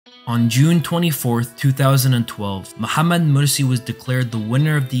On June 24, 2012, Muhammad Morsi was declared the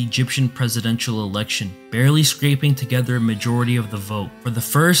winner of the Egyptian presidential election, barely scraping together a majority of the vote. For the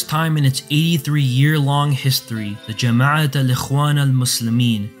first time in its 83-year-long history, the Jama'at al-Ikhwan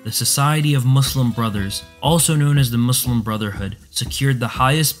al-Muslimin, the Society of Muslim Brothers, also known as the Muslim Brotherhood, secured the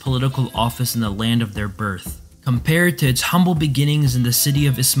highest political office in the land of their birth. Compared to its humble beginnings in the city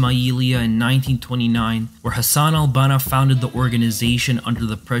of Ismailia in 1929, where Hassan al-Banna founded the organization under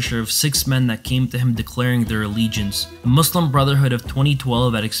the pressure of 6 men that came to him declaring their allegiance, the Muslim Brotherhood of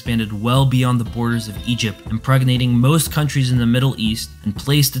 2012 had expanded well beyond the borders of Egypt, impregnating most countries in the Middle East and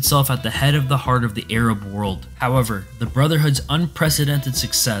placed itself at the head of the heart of the Arab world. However, the Brotherhood's unprecedented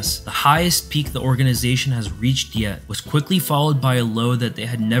success, the highest peak the organization has reached yet, was quickly followed by a low that they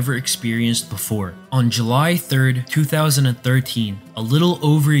had never experienced before. On July 3rd, 2013, a little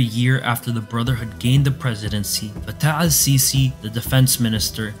over a year after the Brotherhood gained the presidency, al-Sisi, the defense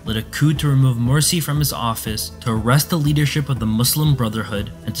minister, led a coup to remove Morsi from his office, to arrest the leadership of the Muslim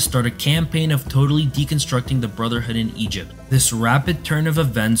Brotherhood, and to start a campaign of totally deconstructing the Brotherhood in Egypt. This rapid turn of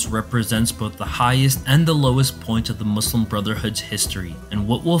events represents both the highest and the lowest point of the Muslim Brotherhood's history, and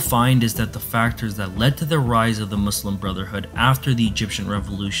what we'll find is that the factors that led to the rise of the Muslim Brotherhood after the Egyptian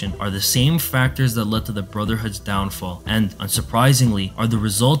Revolution are the same factors that led to the Brotherhood's downfall, and, unsurprisingly, are the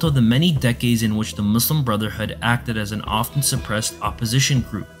result of the many decades in which the Muslim Brotherhood acted as an often suppressed opposition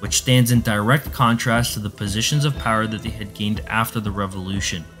group, which stands in direct contrast to the positions of power that they had gained after the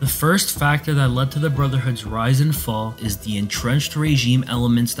revolution. The first factor that led to the Brotherhood's rise and fall is the entrenched regime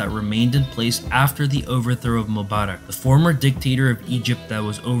elements that remained in place after the overthrow of Mubarak, the former dictator of Egypt that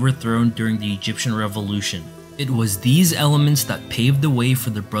was overthrown during the Egyptian Revolution. It was these elements that paved the way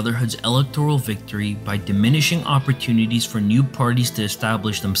for the Brotherhood's electoral victory by diminishing opportunities for new parties to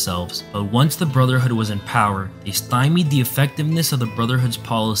establish themselves. But once the Brotherhood was in power, they stymied the effectiveness of the Brotherhood's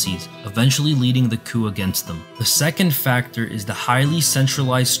policies, eventually leading the coup against them. The second factor is the highly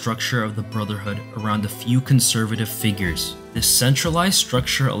centralized structure of the Brotherhood around a few conservative figures. This centralized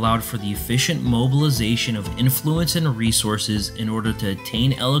structure allowed for the efficient mobilization of influence and resources in order to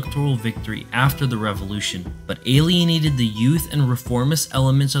attain electoral victory after the revolution, but alienated the youth and reformist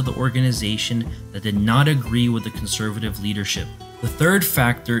elements of the organization that did not agree with the conservative leadership. The third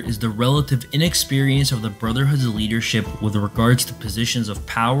factor is the relative inexperience of the Brotherhood's leadership with regards to positions of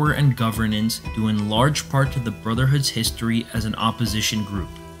power and governance, due in large part to the Brotherhood's history as an opposition group.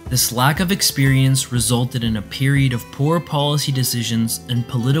 This lack of experience resulted in a period of poor policy decisions and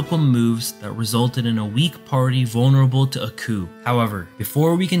political moves that resulted in a weak party vulnerable to a coup. However,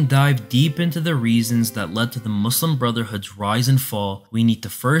 before we can dive deep into the reasons that led to the Muslim Brotherhood's rise and fall, we need to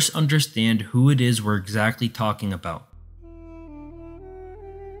first understand who it is we're exactly talking about.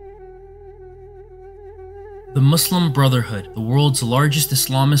 The Muslim Brotherhood, the world's largest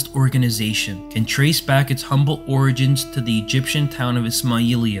Islamist organization, can trace back its humble origins to the Egyptian town of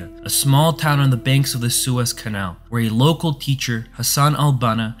Ismailia, a small town on the banks of the Suez Canal, where a local teacher, Hassan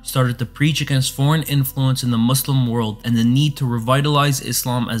al-Banna, started to preach against foreign influence in the Muslim world and the need to revitalize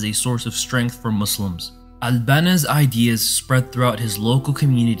Islam as a source of strength for Muslims. Al-Banna's ideas spread throughout his local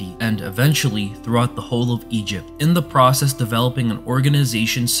community and, eventually, throughout the whole of Egypt, in the process developing an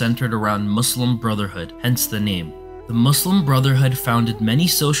organization centered around Muslim Brotherhood, hence the name. The Muslim Brotherhood founded many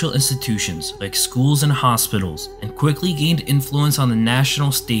social institutions, like schools and hospitals, and quickly gained influence on the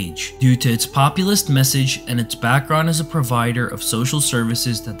national stage due to its populist message and its background as a provider of social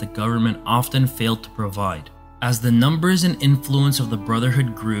services that the government often failed to provide. As the numbers and influence of the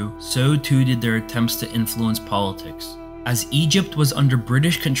Brotherhood grew, so too did their attempts to influence politics. As Egypt was under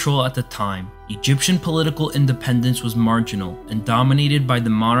British control at the time, Egyptian political independence was marginal and dominated by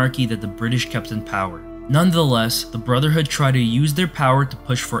the monarchy that the British kept in power. Nonetheless, the Brotherhood tried to use their power to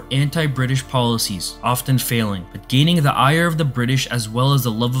push for anti-British policies, often failing, but gaining the ire of the British as well as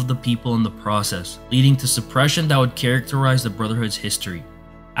the love of the people in the process, leading to suppression that would characterize the Brotherhood's history.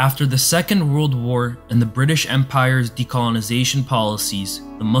 After the Second World War and the British Empire's decolonization policies,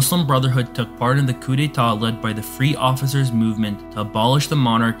 the Muslim Brotherhood took part in the coup d'etat led by the Free Officers Movement to abolish the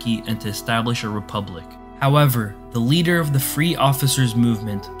monarchy and to establish a republic. However, the leader of the Free Officers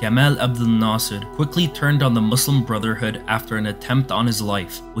Movement, Gamal Abdel Nasser, quickly turned on the Muslim Brotherhood after an attempt on his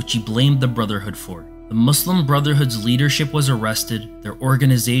life, which he blamed the Brotherhood for. The Muslim Brotherhood's leadership was arrested, their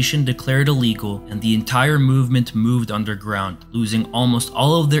organization declared illegal, and the entire movement moved underground, losing almost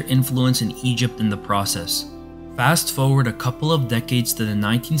all of their influence in Egypt in the process. Fast forward a couple of decades to the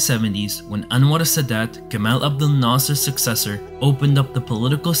 1970s when Anwar Sadat, Gamal Abdel Nasser's successor, opened up the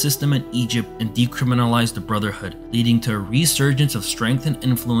political system in Egypt and decriminalized the Brotherhood, leading to a resurgence of strength and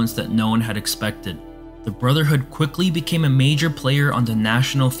influence that no one had expected. The Brotherhood quickly became a major player on the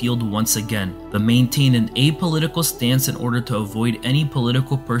national field once again, but maintained an apolitical stance in order to avoid any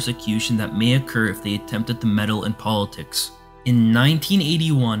political persecution that may occur if they attempted to meddle in politics. In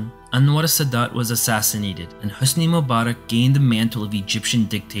 1981, Anwar Sadat was assassinated, and Hosni Mubarak gained the mantle of Egyptian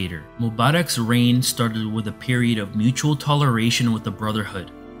dictator. Mubarak's reign started with a period of mutual toleration with the Brotherhood.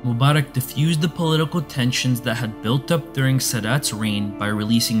 Mubarak diffused the political tensions that had built up during Sadat's reign by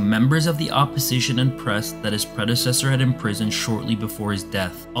releasing members of the opposition and press that his predecessor had imprisoned shortly before his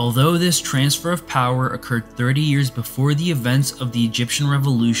death. Although this transfer of power occurred 30 years before the events of the Egyptian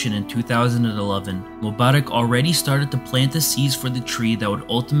Revolution in 2011, Mubarak already started to plant the seeds for the tree that would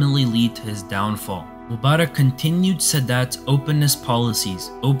ultimately lead to his downfall. Mubarak continued Sadat's openness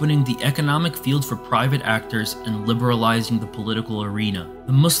policies, opening the economic field for private actors and liberalizing the political arena.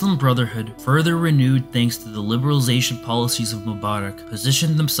 The Muslim Brotherhood, further renewed thanks to the liberalization policies of Mubarak,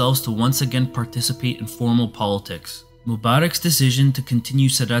 positioned themselves to once again participate in formal politics. Mubarak's decision to continue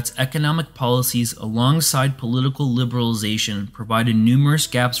Sadat's economic policies alongside political liberalization provided numerous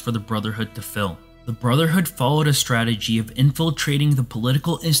gaps for the Brotherhood to fill. The Brotherhood followed a strategy of infiltrating the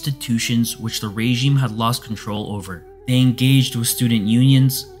political institutions which the regime had lost control over. They engaged with student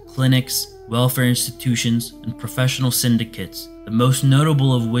unions, clinics, welfare institutions, and professional syndicates, the most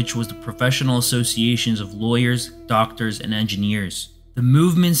notable of which was the professional associations of lawyers, doctors, and engineers. The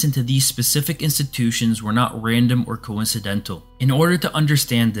movements into these specific institutions were not random or coincidental. In order to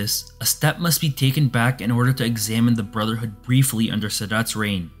understand this, a step must be taken back in order to examine the Brotherhood briefly under Sadat's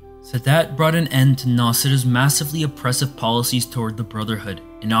reign. Sadat brought an end to Nasser's massively oppressive policies toward the Brotherhood,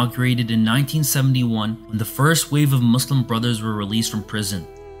 inaugurated in 1971 when the first wave of Muslim brothers were released from prison.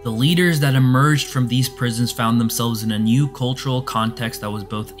 The leaders that emerged from these prisons found themselves in a new cultural context that was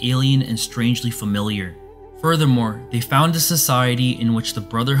both alien and strangely familiar. Furthermore, they found a society in which the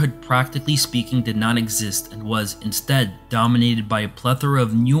Brotherhood, practically speaking, did not exist and was, instead, dominated by a plethora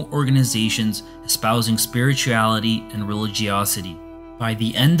of new organizations espousing spirituality and religiosity. By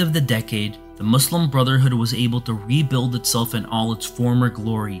the end of the decade, the Muslim Brotherhood was able to rebuild itself in all its former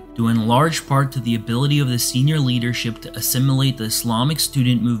glory, due in large part to the ability of the senior leadership to assimilate the Islamic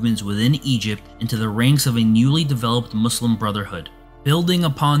student movements within Egypt into the ranks of a newly developed Muslim Brotherhood. Building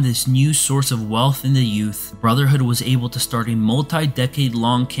upon this new source of wealth in the youth, the Brotherhood was able to start a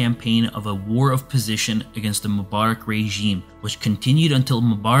multi-decade-long campaign of a war of position against the Mubarak regime, which continued until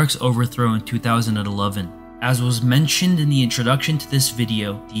Mubarak's overthrow in 2011. As was mentioned in the introduction to this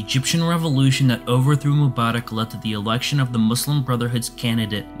video, the Egyptian revolution that overthrew Mubarak led to the election of the Muslim Brotherhood's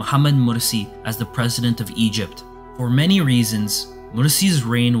candidate, Muhammad Morsi, as the president of Egypt. For many reasons, Morsi's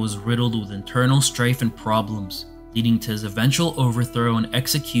reign was riddled with internal strife and problems, leading to his eventual overthrow and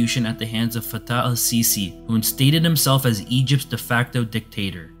execution at the hands of al-Sisi, who instated himself as Egypt's de facto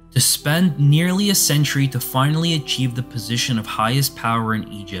dictator. To spend nearly a century to finally achieve the position of highest power in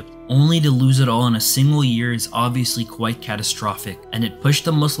Egypt, only to lose it all in a single year, is obviously quite catastrophic, and it pushed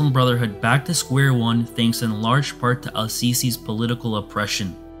the Muslim Brotherhood back to square one thanks in large part to al-Sisi's political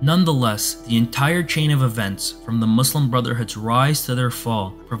oppression. Nonetheless, the entire chain of events, from the Muslim Brotherhood's rise to their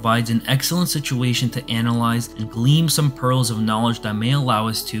fall, provides an excellent situation to analyze and glean some pearls of knowledge that may allow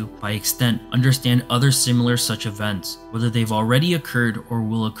us to, by extent, understand other similar such events, whether they've already occurred or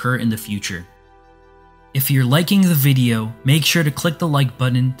will occur in the future. If you're liking the video, make sure to click the like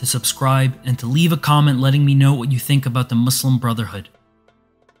button, to subscribe, and to leave a comment letting me know what you think about the Muslim Brotherhood.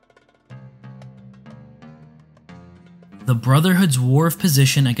 The Brotherhood's war of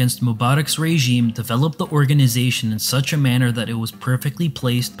position against Mubarak's regime developed the organization in such a manner that it was perfectly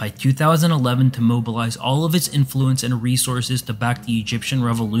placed by 2011 to mobilize all of its influence and resources to back the Egyptian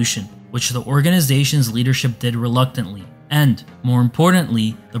revolution, which the organization's leadership did reluctantly. And, more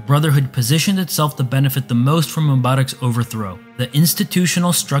importantly, the Brotherhood positioned itself to benefit the most from Mubarak's overthrow. The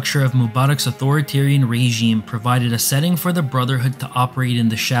institutional structure of Mubarak's authoritarian regime provided a setting for the Brotherhood to operate in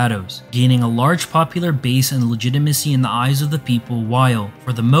the shadows, gaining a large popular base and legitimacy in the eyes of the people while,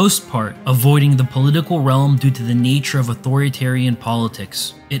 for the most part, avoiding the political realm due to the nature of authoritarian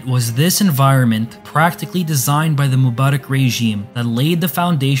politics. It was this environment, practically designed by the Mubarak regime, that laid the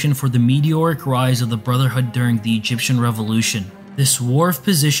foundation for the meteoric rise of the Brotherhood during the Egyptian Revolution. This war of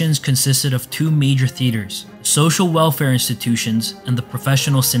positions consisted of two major theaters, the social welfare institutions and the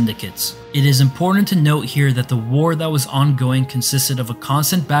professional syndicates. It is important to note here that the war that was ongoing consisted of a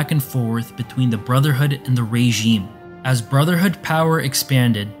constant back and forth between the Brotherhood and the regime. As Brotherhood power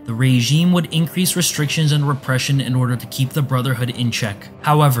expanded, the regime would increase restrictions and repression in order to keep the Brotherhood in check.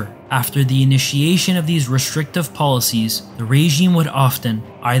 However, after the initiation of these restrictive policies, the regime would often,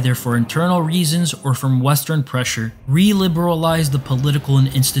 either for internal reasons or from Western pressure, re-liberalized the political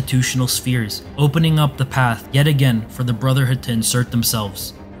and institutional spheres, opening up the path yet again for the Brotherhood to insert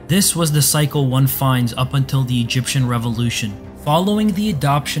themselves. This was the cycle one finds up until the Egyptian Revolution. Following the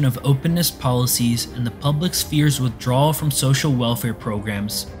adoption of openness policies and the public sphere's withdrawal from social welfare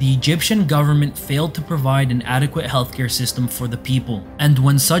programs, the Egyptian government failed to provide an adequate healthcare system for the people, and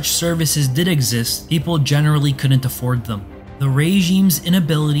when such services did exist, people generally couldn't afford them. The regime's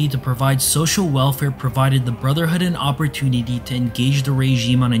inability to provide social welfare provided the Brotherhood an opportunity to engage the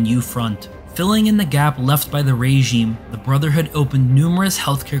regime on a new front. Filling in the gap left by the regime, the Brotherhood opened numerous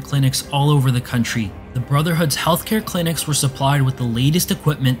healthcare clinics all over the country. The Brotherhood's healthcare clinics were supplied with the latest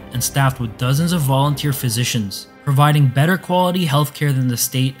equipment and staffed with dozens of volunteer physicians, providing better quality healthcare than the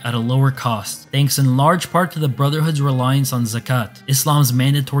state at a lower cost, thanks in large part to the Brotherhood's reliance on zakat, Islam's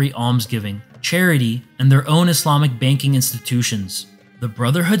mandatory almsgiving, charity, and their own Islamic banking institutions. The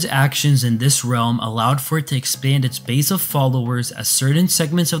Brotherhood's actions in this realm allowed for it to expand its base of followers as certain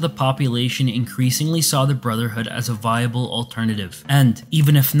segments of the population increasingly saw the Brotherhood as a viable alternative. And,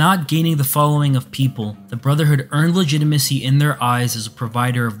 even if not gaining the following of people, the Brotherhood earned legitimacy in their eyes as a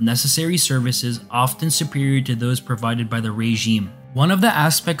provider of necessary services often superior to those provided by the regime. One of the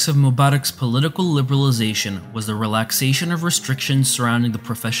aspects of Mubarak's political liberalization was the relaxation of restrictions surrounding the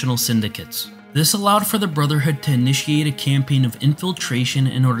professional syndicates. This allowed for the Brotherhood to initiate a campaign of infiltration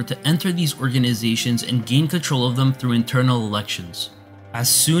in order to enter these organizations and gain control of them through internal elections. As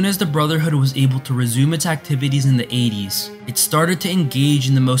soon as the Brotherhood was able to resume its activities in the 80s, it started to engage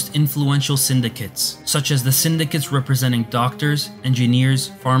in the most influential syndicates, such as the syndicates representing doctors, engineers,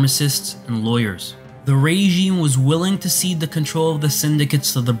 pharmacists, and lawyers. The regime was willing to cede the control of the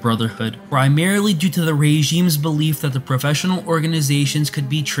syndicates to the Brotherhood, primarily due to the regime's belief that the professional organizations could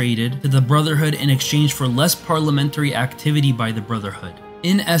be traded to the Brotherhood in exchange for less parliamentary activity by the Brotherhood.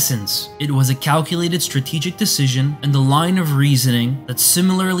 In essence, it was a calculated strategic decision and a line of reasoning that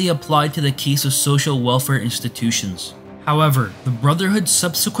similarly applied to the case of social welfare institutions. However, the Brotherhood's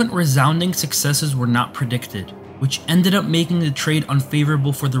subsequent resounding successes were not predicted, which ended up making the trade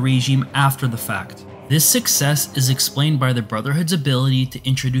unfavorable for the regime after the fact. This success is explained by the Brotherhood's ability to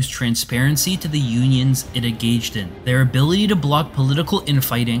introduce transparency to the unions it engaged in, their ability to block political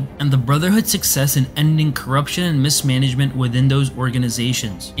infighting, and the Brotherhood's success in ending corruption and mismanagement within those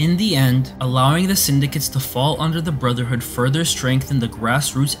organizations. In the end, allowing the syndicates to fall under the Brotherhood further strengthened the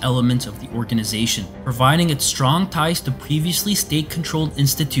grassroots elements of the organization, providing it strong ties to previously state-controlled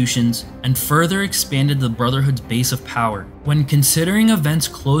institutions and further expanded the Brotherhood's base of power. When considering events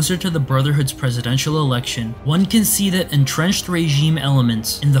closer to the Brotherhood's presidential election, one can see that entrenched regime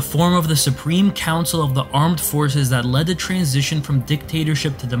elements, in the form of the Supreme Council of the Armed Forces that led the transition from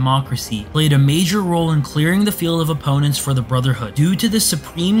dictatorship to democracy, played a major role in clearing the field of opponents for the Brotherhood, due to the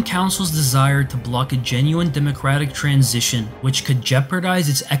Supreme Council's desire to block a genuine democratic transition, which could jeopardize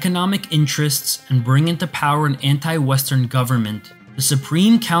its economic interests and bring into power an anti-Western government. The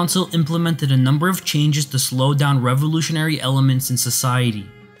Supreme Council implemented a number of changes to slow down revolutionary elements in society.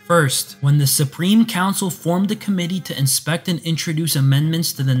 First, when the Supreme Council formed a committee to inspect and introduce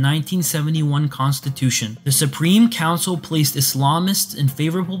amendments to the 1971 Constitution, the Supreme Council placed Islamists in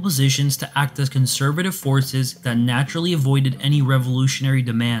favorable positions to act as conservative forces that naturally avoided any revolutionary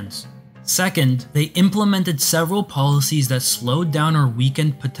demands. Second, they implemented several policies that slowed down or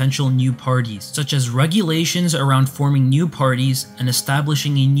weakened potential new parties, such as regulations around forming new parties and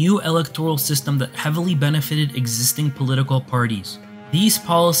establishing a new electoral system that heavily benefited existing political parties. These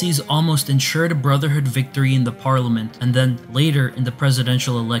policies almost ensured a Brotherhood victory in the parliament and then later in the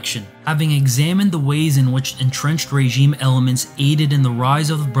presidential election. Having examined the ways in which entrenched regime elements aided in the rise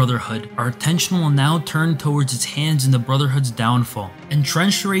of the Brotherhood, our attention will now turn towards its hands in the Brotherhood's downfall.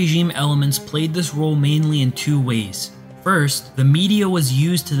 Entrenched regime elements played this role mainly in two ways. First, the media was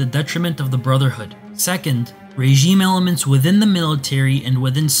used to the detriment of the Brotherhood. Second, regime elements within the military and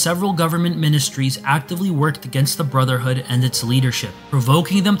within several government ministries actively worked against the Brotherhood and its leadership,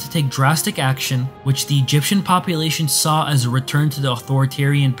 provoking them to take drastic action, which the Egyptian population saw as a return to the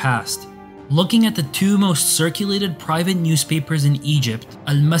authoritarian past. Looking at the two most circulated private newspapers in Egypt,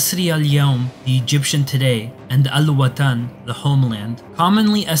 Al-Masri al-Yawm, the Egyptian Today, and Al-Watan, the Homeland,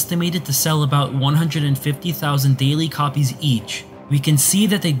 commonly estimated to sell about 150,000 daily copies each, we can see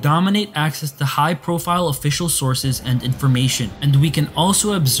that they dominate access to high-profile official sources and information, and we can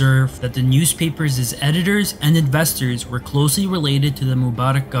also observe that the newspapers' editors and investors were closely related to the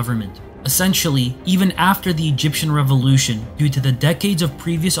Mubarak government. Essentially, even after the Egyptian Revolution, due to the decades of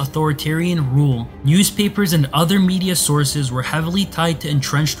previous authoritarian rule, newspapers and other media sources were heavily tied to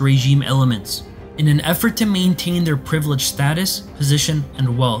entrenched regime elements. In an effort to maintain their privileged status, position,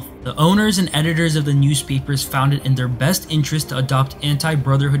 and wealth, the owners and editors of the newspapers found it in their best interest to adopt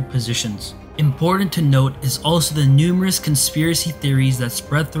anti-brotherhood positions. Important to note is also the numerous conspiracy theories that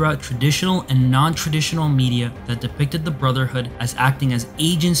spread throughout traditional and non-traditional media that depicted the Brotherhood as acting as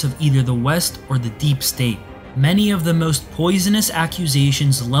agents of either the West or the deep state. Many of the most poisonous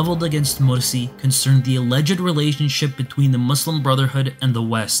accusations leveled against Morsi concerned the alleged relationship between the Muslim Brotherhood and the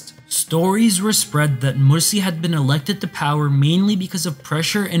West. Stories were spread that Morsi had been elected to power mainly because of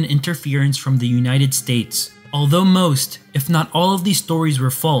pressure and interference from the United States. Although most, if not all of these stories were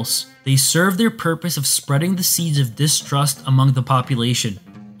false, they served their purpose of spreading the seeds of distrust among the population.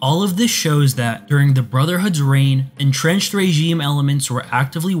 All of this shows that, during the Brotherhood's reign, entrenched regime elements were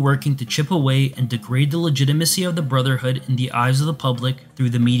actively working to chip away and degrade the legitimacy of the Brotherhood in the eyes of the public through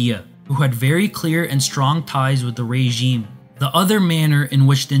the media, who had very clear and strong ties with the regime. The other manner in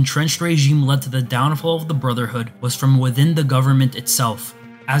which the entrenched regime led to the downfall of the Brotherhood was from within the government itself,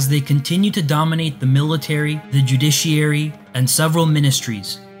 as they continued to dominate the military, the judiciary, and several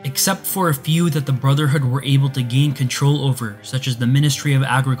ministries, except for a few that the Brotherhood were able to gain control over, such as the Ministry of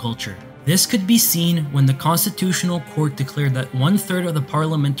Agriculture. This could be seen when the Constitutional Court declared that 1/3 of the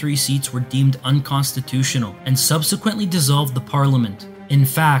parliamentary seats were deemed unconstitutional and subsequently dissolved the parliament. In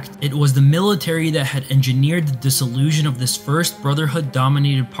fact, it was the military that had engineered the dissolution of this first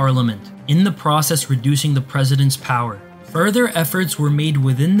Brotherhood-dominated parliament, in the process reducing the president's power. Further efforts were made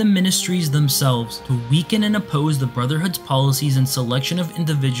within the ministries themselves to weaken and oppose the Brotherhood's policies and selection of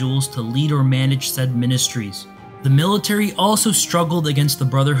individuals to lead or manage said ministries. The military also struggled against the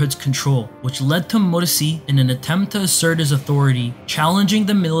Brotherhood's control, which led to Morsi, in an attempt to assert his authority, challenging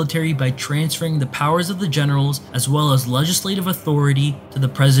the military by transferring the powers of the generals as well as legislative authority to the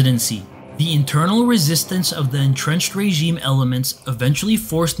presidency. The internal resistance of the entrenched regime elements eventually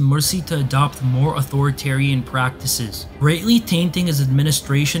forced Morsi to adopt more authoritarian practices, greatly tainting his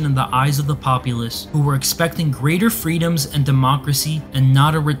administration in the eyes of the populace, who were expecting greater freedoms and democracy and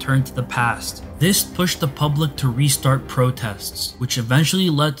not a return to the past. This pushed the public to restart protests, which eventually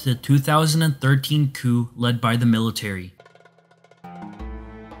led to the 2013 coup led by the military.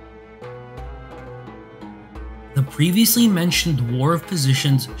 The previously mentioned war of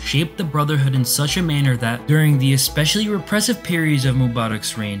positions shaped the Brotherhood in such a manner that, during the especially repressive periods of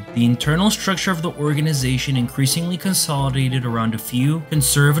Mubarak's reign, the internal structure of the organization increasingly consolidated around a few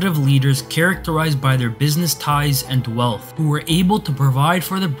conservative leaders characterized by their business ties and wealth, who were able to provide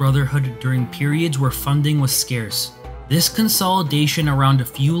for the Brotherhood during periods where funding was scarce. This consolidation around a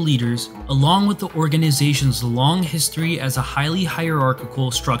few leaders, along with the organization's long history as a highly hierarchical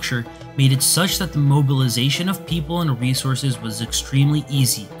structure, made it such that the mobilization of people and resources was extremely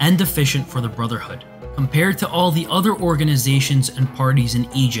easy and efficient for the Brotherhood. Compared to all the other organizations and parties in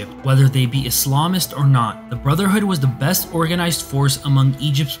Egypt, whether they be Islamist or not, the Brotherhood was the best organized force among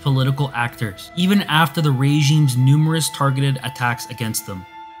Egypt's political actors, even after the regime's numerous targeted attacks against them.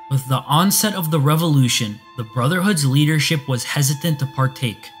 With the onset of the revolution, the Brotherhood's leadership was hesitant to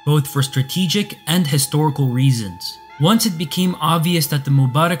partake, both for strategic and historical reasons. Once it became obvious that the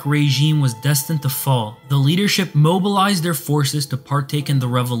Mubarak regime was destined to fall, the leadership mobilized their forces to partake in the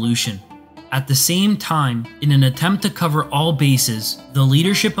revolution. At the same time, in an attempt to cover all bases, the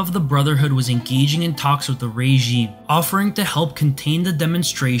leadership of the Brotherhood was engaging in talks with the regime, offering to help contain the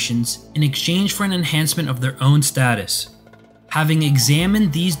demonstrations in exchange for an enhancement of their own status. Having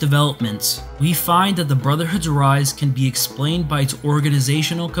examined these developments, we find that the Brotherhood's rise can be explained by its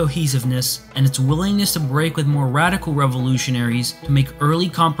organizational cohesiveness and its willingness to break with more radical revolutionaries to make early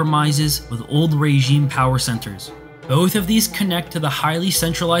compromises with old regime power centers. Both of these connect to the highly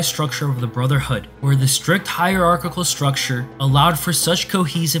centralized structure of the Brotherhood, where the strict hierarchical structure allowed for such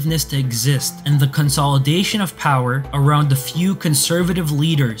cohesiveness to exist, and the consolidation of power around a few conservative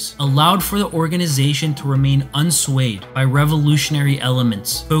leaders allowed for the organization to remain unswayed by revolutionary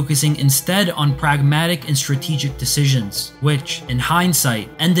elements, focusing instead on pragmatic and strategic decisions, which, in hindsight,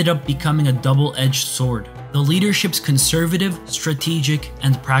 ended up becoming a double-edged sword. The leadership's conservative, strategic,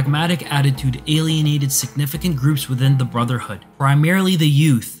 and pragmatic attitude alienated significant groups within the Brotherhood, primarily the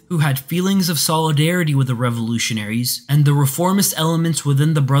youth, who had feelings of solidarity with the revolutionaries, and the reformist elements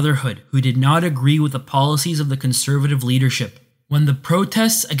within the Brotherhood, who did not agree with the policies of the conservative leadership. When the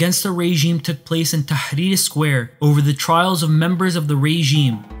protests against the regime took place in Tahrir Square over the trials of members of the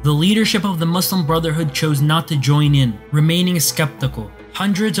regime, the leadership of the Muslim Brotherhood chose not to join in, remaining skeptical.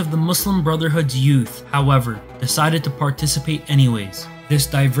 Hundreds of the Muslim Brotherhood's youth, however, decided to participate anyways. This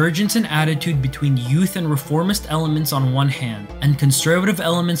divergence in attitude between youth and reformist elements on one hand, and conservative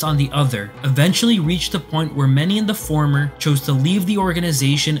elements on the other, eventually reached a point where many in the former chose to leave the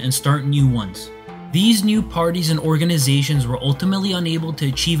organization and start new ones. These new parties and organizations were ultimately unable to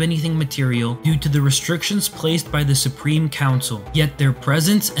achieve anything material due to the restrictions placed by the Supreme Council, yet their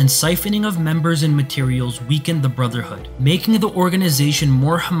presence and siphoning of members and materials weakened the Brotherhood, making the organization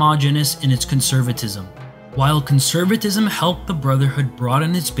more homogeneous in its conservatism. While conservatism helped the Brotherhood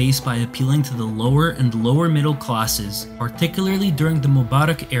broaden its base by appealing to the lower and lower middle classes, particularly during the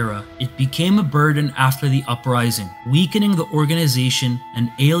Mubarak era, it became a burden after the uprising, weakening the organization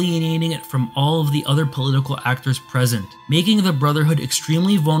and alienating it from all of the other political actors present, making the Brotherhood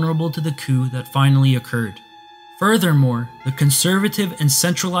extremely vulnerable to the coup that finally occurred. Furthermore, the conservative and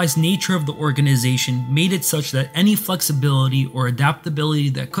centralized nature of the organization made it such that any flexibility or adaptability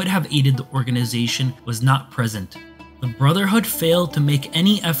that could have aided the organization was not present. The Brotherhood failed to make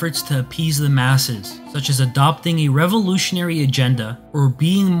any efforts to appease the masses, such as adopting a revolutionary agenda or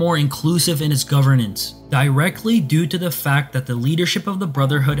being more inclusive in its governance, directly due to the fact that the leadership of the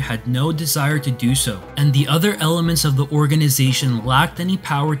Brotherhood had no desire to do so, and the other elements of the organization lacked any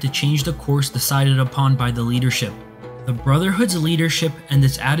power to change the course decided upon by the leadership. The Brotherhood's leadership and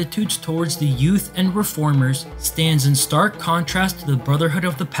its attitudes towards the youth and reformers stands in stark contrast to the Brotherhood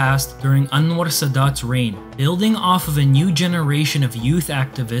of the past during Anwar Sadat's reign, building off of a new generation of youth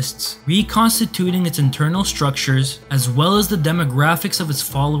activists, reconstituting its internal structures, as well as the demographics of its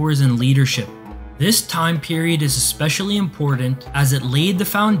followers and leadership. This time period is especially important as it laid the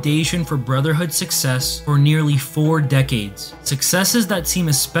foundation for Brotherhood success for nearly 4 decades, successes that seem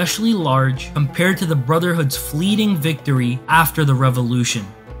especially large compared to the Brotherhood's fleeting victory after the revolution.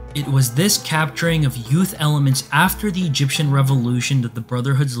 It was this capturing of youth elements after the Egyptian revolution that the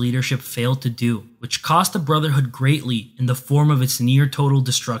Brotherhood's leadership failed to do, which cost the Brotherhood greatly in the form of its near-total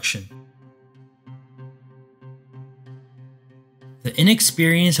destruction. The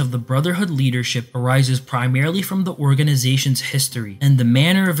inexperience of the Brotherhood leadership arises primarily from the organization's history and the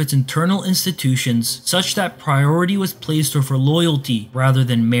manner of its internal institutions, such that priority was placed over loyalty rather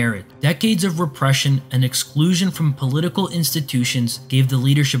than merit. Decades of repression and exclusion from political institutions gave the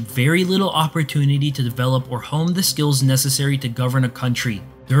leadership very little opportunity to develop or hone the skills necessary to govern a country.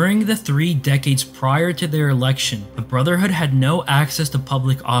 During the 3 decades prior to their election, the Brotherhood had no access to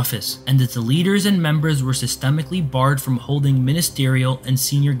public office, and its leaders and members were systemically barred from holding ministerial and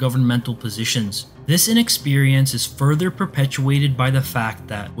senior governmental positions. This inexperience is further perpetuated by the fact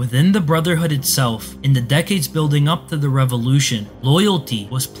that, within the Brotherhood itself, in the decades building up to the revolution, loyalty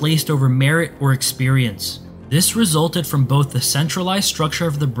was placed over merit or experience. This resulted from both the centralized structure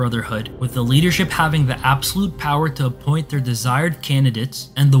of the Brotherhood, with the leadership having the absolute power to appoint their desired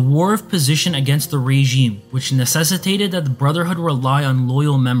candidates, and the war of position against the regime, which necessitated that the Brotherhood rely on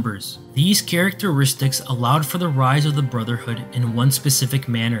loyal members. These characteristics allowed for the rise of the Brotherhood in one specific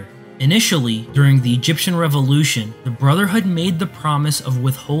manner. Initially, during the Egyptian Revolution, the Brotherhood made the promise of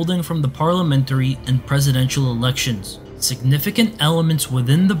withholding from the parliamentary and presidential elections. Significant elements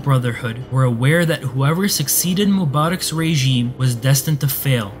within the Brotherhood were aware that whoever succeeded Mubarak's regime was destined to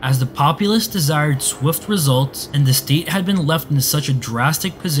fail, as the populace desired swift results and the state had been left in such a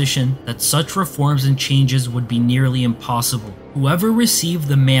drastic position that such reforms and changes would be nearly impossible. Whoever received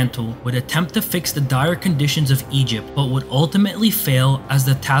the mantle would attempt to fix the dire conditions of Egypt, but would ultimately fail as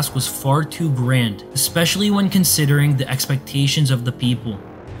the task was far too grand, especially when considering the expectations of the people.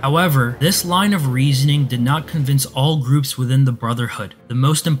 However, this line of reasoning did not convince all groups within the Brotherhood, the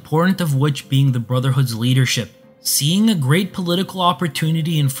most important of which being the Brotherhood's leadership. Seeing a great political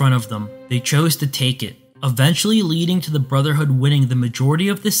opportunity in front of them, they chose to take it, eventually leading to the Brotherhood winning the majority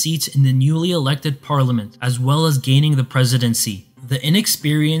of the seats in the newly elected parliament, as well as gaining the presidency. The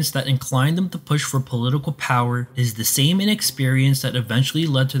inexperience that inclined them to push for political power is the same inexperience that eventually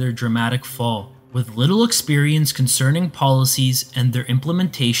led to their dramatic fall. With little experience concerning policies and their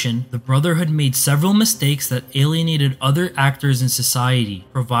implementation, the Brotherhood made several mistakes that alienated other actors in society,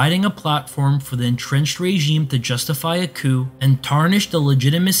 providing a platform for the entrenched regime to justify a coup and tarnish the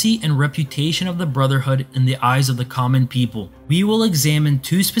legitimacy and reputation of the Brotherhood in the eyes of the common people. We will examine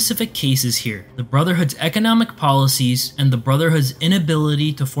 2 specific cases here: the Brotherhood's economic policies and the Brotherhood's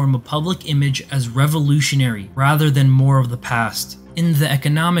inability to form a public image as revolutionary rather than more of the past. In the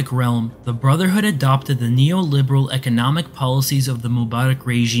economic realm, the Brotherhood adopted the neoliberal economic policies of the Mubarak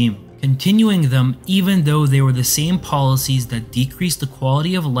regime, continuing them even though they were the same policies that decreased the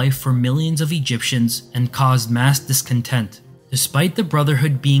quality of life for millions of Egyptians and caused mass discontent. Despite the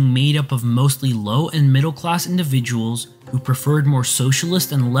Brotherhood being made up of mostly low and middle class individuals who preferred more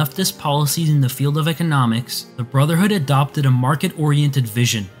socialist and leftist policies in the field of economics, the Brotherhood adopted a market-oriented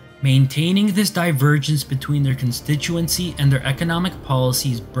vision. Maintaining this divergence between their constituency and their economic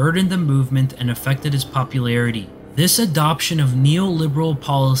policies burdened the movement and affected its popularity. This adoption of neoliberal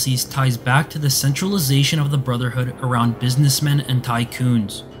policies ties back to the centralization of the Brotherhood around businessmen and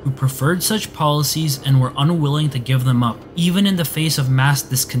tycoons, who preferred such policies and were unwilling to give them up, even in the face of mass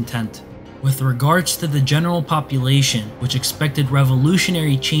discontent. With regards to the general population, which expected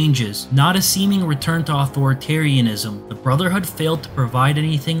revolutionary changes, not a seeming return to authoritarianism, the Brotherhood failed to provide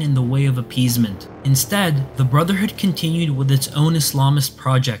anything in the way of appeasement. Instead, the Brotherhood continued with its own Islamist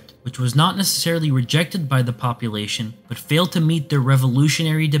project, which was not necessarily rejected by the population, but failed to meet their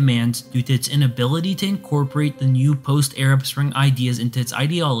revolutionary demands due to its inability to incorporate the new post-Arab Spring ideas into its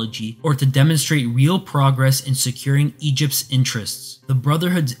ideology, or to demonstrate real progress in securing Egypt's interests. The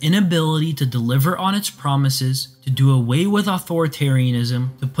Brotherhood's inability to deliver on its promises, to do away with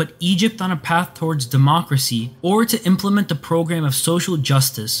authoritarianism, to put Egypt on a path towards democracy, or to implement a program of social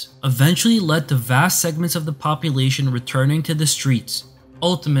justice, eventually led to vast segments of the population returning to the streets.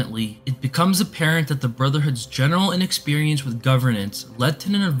 Ultimately, it becomes apparent that the Brotherhood's general inexperience with governance led to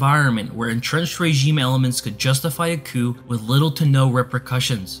an environment where entrenched regime elements could justify a coup with little to no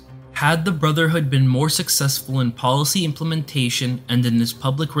repercussions. Had the Brotherhood been more successful in policy implementation and in its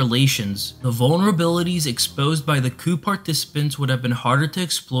public relations, the vulnerabilities exposed by the coup participants would have been harder to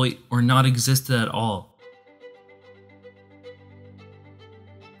exploit or not existed at all.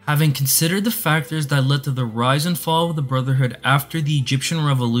 Having considered the factors that led to the rise and fall of the Brotherhood after the Egyptian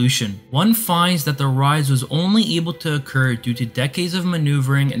Revolution, one finds that the rise was only able to occur due to decades of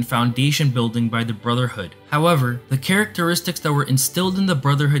maneuvering and foundation building by the Brotherhood. However, the characteristics that were instilled in the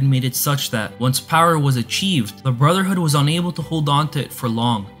Brotherhood made it such that, once power was achieved, the Brotherhood was unable to hold on to it for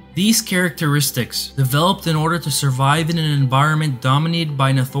long. These characteristics, developed in order to survive in an environment dominated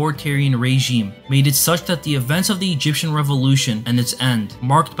by an authoritarian regime, made it such that the events of the Egyptian Revolution and its end,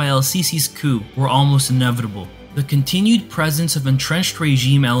 marked by al-Sisi's coup, were almost inevitable. The continued presence of entrenched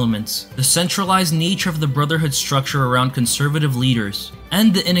regime elements, the centralized nature of the Brotherhood structure around conservative leaders,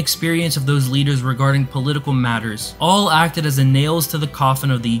 and the inexperience of those leaders regarding political matters all acted as the nails to the coffin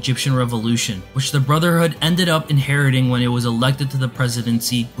of the Egyptian Revolution, which the Brotherhood ended up inheriting when it was elected to the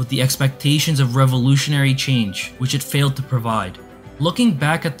presidency with the expectations of revolutionary change, which it failed to provide. Looking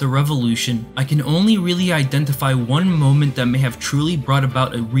back at the revolution, I can only really identify one moment that may have truly brought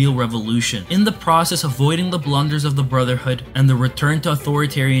about a real revolution, in the process avoiding the blunders of the Brotherhood and the return to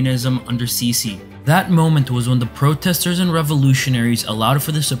authoritarianism under Sisi. That moment was when the protesters and revolutionaries allowed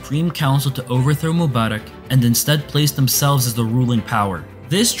for the Supreme Council to overthrow Mubarak and instead placed themselves as the ruling power.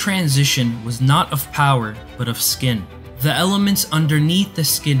 This transition was not of power, but of skin. The elements underneath the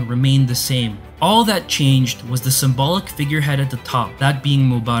skin remained the same. All that changed was the symbolic figurehead at the top, that being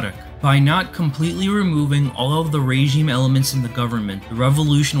Mubarak. By not completely removing all of the regime elements in the government, the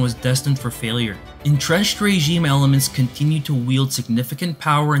revolution was destined for failure. Entrenched regime elements continued to wield significant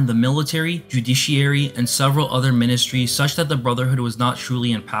power in the military, judiciary, and several other ministries such that the Brotherhood was not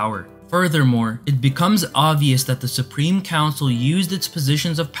truly in power. Furthermore, it becomes obvious that the Supreme Council used its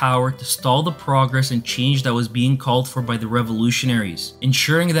positions of power to stall the progress and change that was being called for by the revolutionaries,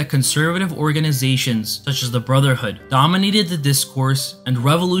 ensuring that conservative organizations, such as the Brotherhood, dominated the discourse and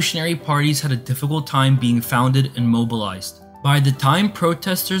revolutionary parties had a difficult time being founded and mobilized. By the time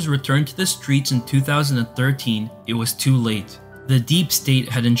protesters returned to the streets in 2013, it was too late. The deep state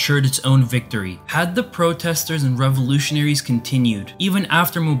had ensured its own victory. Had the protesters and revolutionaries continued, even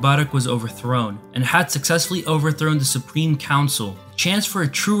after Mubarak was overthrown, and had successfully overthrown the Supreme Council, the chance for a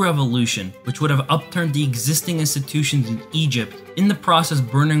true revolution, which would have upturned the existing institutions in Egypt, in the process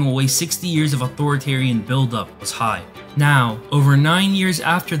burning away 60 years of authoritarian buildup, was high. Now, over 9 years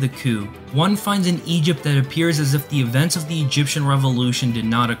after the coup, one finds an Egypt that appears as if the events of the Egyptian Revolution did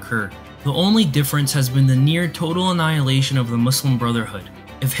not occur. The only difference has been the near total annihilation of the Muslim Brotherhood.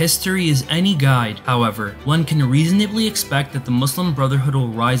 If history is any guide, however, one can reasonably expect that the Muslim Brotherhood will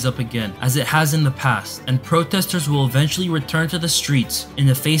rise up again, as it has in the past, and protesters will eventually return to the streets in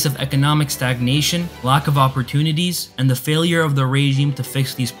the face of economic stagnation, lack of opportunities, and the failure of the regime to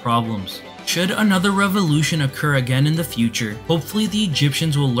fix these problems. Should another revolution occur again in the future, hopefully the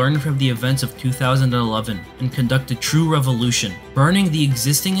Egyptians will learn from the events of 2011 and conduct a true revolution, burning the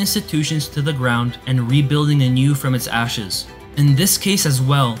existing institutions to the ground and rebuilding anew from its ashes. In this case as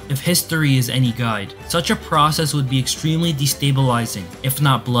well, if history is any guide, such a process would be extremely destabilizing, if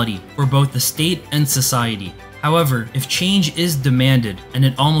not bloody, for both the state and society. However, if change is demanded, and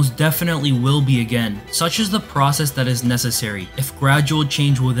it almost definitely will be again, such is the process that is necessary if gradual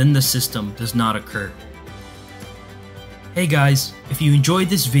change within the system does not occur. Hey guys, if you enjoyed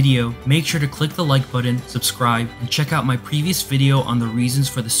this video, make sure to click the like button, subscribe, and check out my previous video on the reasons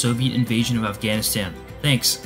for the Soviet invasion of Afghanistan. Thanks.